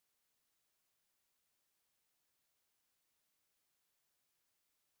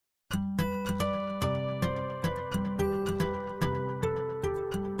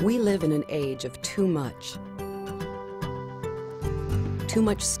We live in an age of too much. Too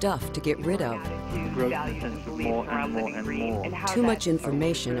much stuff to get rid of. Growth potential more and more and more. Too much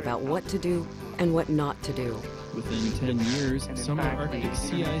information about what to do and what not to do. Within 10 years, summer Arctic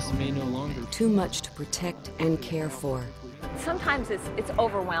sea ice may no longer... Too much to protect and care for. Sometimes it's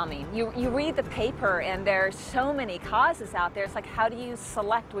overwhelming. You read the paper and there's so many causes out there. It's like, how do you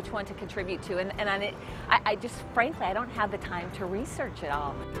select which one to contribute to? And I just, frankly, I don't have the time to research it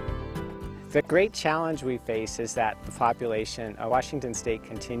all. The great challenge we face is that the population of Washington State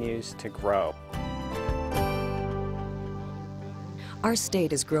continues to grow. Our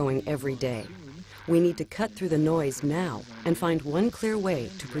state is growing every day. We need to cut through the noise now and find one clear way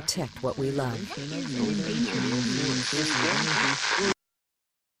to protect what we love.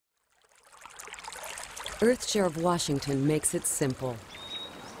 EarthShare of Washington makes it simple.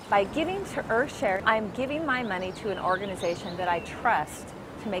 By giving to EarthShare, I'm giving my money to an organization that I trust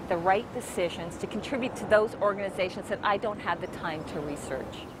to make the right decisions, to contribute to those organizations that I don't have the time to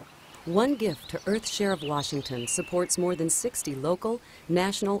research. One gift to EarthShare of Washington supports more than 60 local,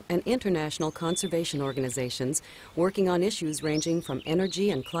 national, and international conservation organizations working on issues ranging from energy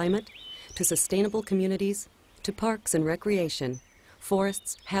and climate, to sustainable communities, to parks and recreation,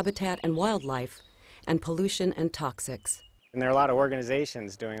 forests, habitat and wildlife, and pollution and toxics. And there are a lot of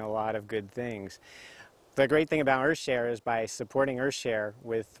organizations doing a lot of good things. The great thing about EarthShare is by supporting EarthShare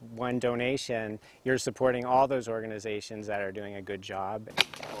with one donation, you're supporting all those organizations that are doing a good job.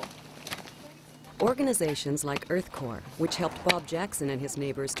 Organizations like EarthCore, which helped Bob Jackson and his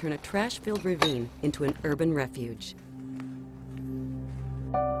neighbors turn a trash-filled ravine into an urban refuge.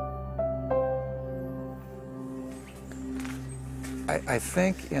 I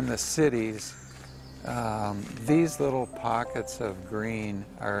think in the cities, these little pockets of green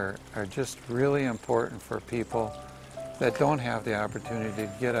are just really important for people that don't have the opportunity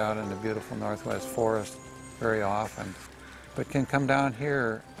to get out in the beautiful Northwest forest very often, but can come down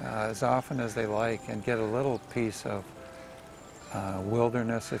here as often as they like and get a little piece of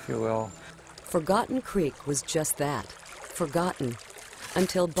wilderness, if you will. Forgotten Creek was just that, forgotten,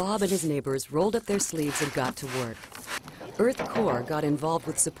 until Bob and his neighbors rolled up their sleeves and got to work. EarthCore got involved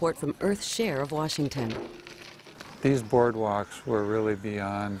with support from EarthShare of Washington. These boardwalks were really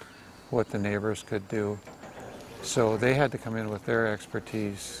beyond what the neighbors could do, so they had to come in with their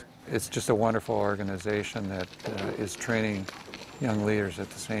expertise. It's just a wonderful organization that is training young leaders at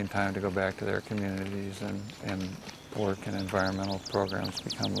the same time to go back to their communities and work in environmental programs,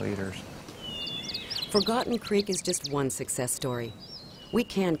 become leaders. Forgotten Creek is just one success story. We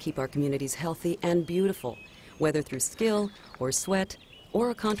can keep our communities healthy and beautiful, whether through skill or sweat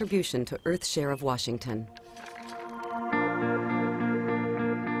or a contribution to EarthShare of Washington.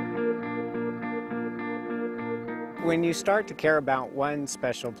 When you start to care about one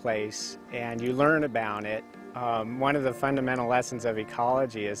special place and you learn about it, one of the fundamental lessons of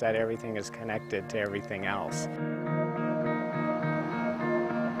ecology is that everything is connected to everything else.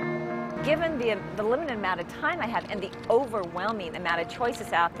 Given the limited amount of time I have and the overwhelming amount of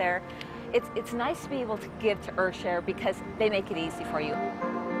choices out there, it's nice to be able to give to EarthShare because they make it easy for you.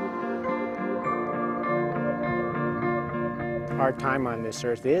 Our time on this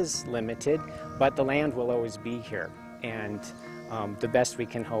earth is limited, but the land will always be here. And the best we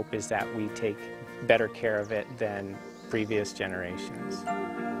can hope is that we take better care of it than previous generations.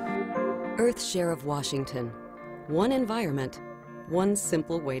 EarthShare of Washington. One environment, one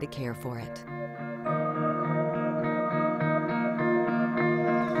simple way to care for it.